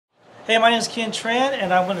Hey, my name is Kien Tran,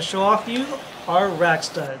 and I'm going to show off you our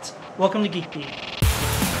Rackstuds. Welcome to Geek Beat.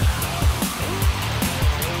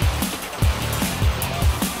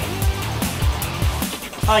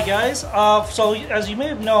 Hi guys, so as you may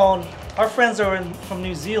have known, our friends that are from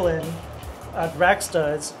New Zealand at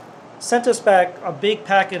Rackstuds sent us back a big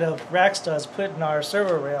packet of Rackstuds put in our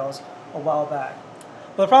server rails a while back.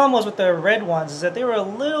 But the problem was with the red ones is that they were a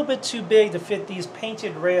little bit too big to fit these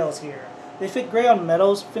painted rails here. They fit gray on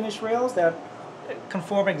metals finished rails that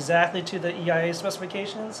conform exactly to the EIA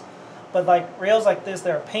specifications, but like rails like this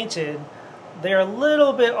that are painted, they're a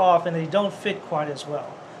little bit off and they don't fit quite as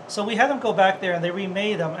well. So we had them go back there and they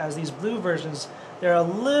remade them as these blue versions. They're a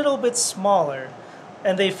little bit smaller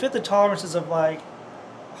and they fit the tolerances of like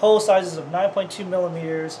hole sizes of 9.2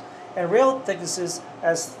 millimeters and rail thicknesses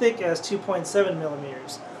as thick as 2.7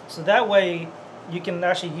 millimeters. So that way you can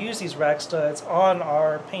actually use these Rackstuds on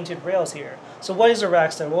our painted rails here. So what is a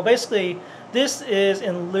Rackstud? Well, basically this is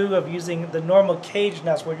in lieu of using the normal cage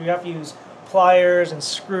nuts where you have to use pliers and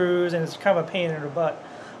screws and it's kind of a pain in the butt.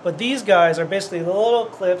 But these guys are basically the little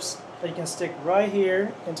clips that you can stick right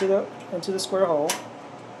here into the square hole.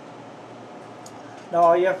 Now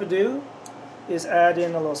all you have to do is add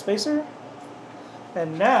in a little spacer,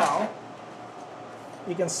 and now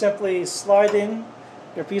you can simply slide in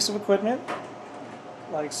your piece of equipment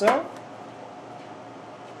like so,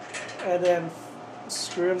 and then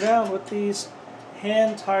screw them down with these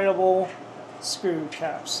hand-tieable screw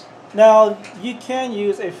caps. Now you can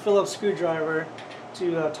use a Phillips screwdriver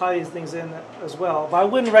to tie these things in as well, but I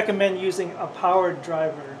wouldn't recommend using a powered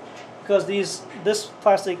driver because this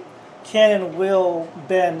plastic can and will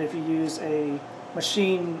bend if you use a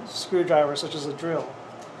machine screwdriver such as a drill.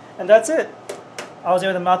 And that's it. I was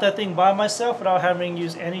able to mount that thing by myself without having to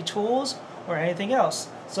use any tools or anything else.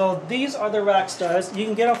 So these are the Rackstuds. You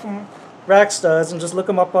can get them from Rackstuds and just look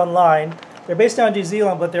them up online. They're based down in New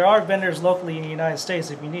Zealand, but there are vendors locally in the United States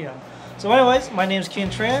if you need them. So anyways, my name is Kien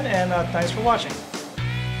Tran, and thanks for watching.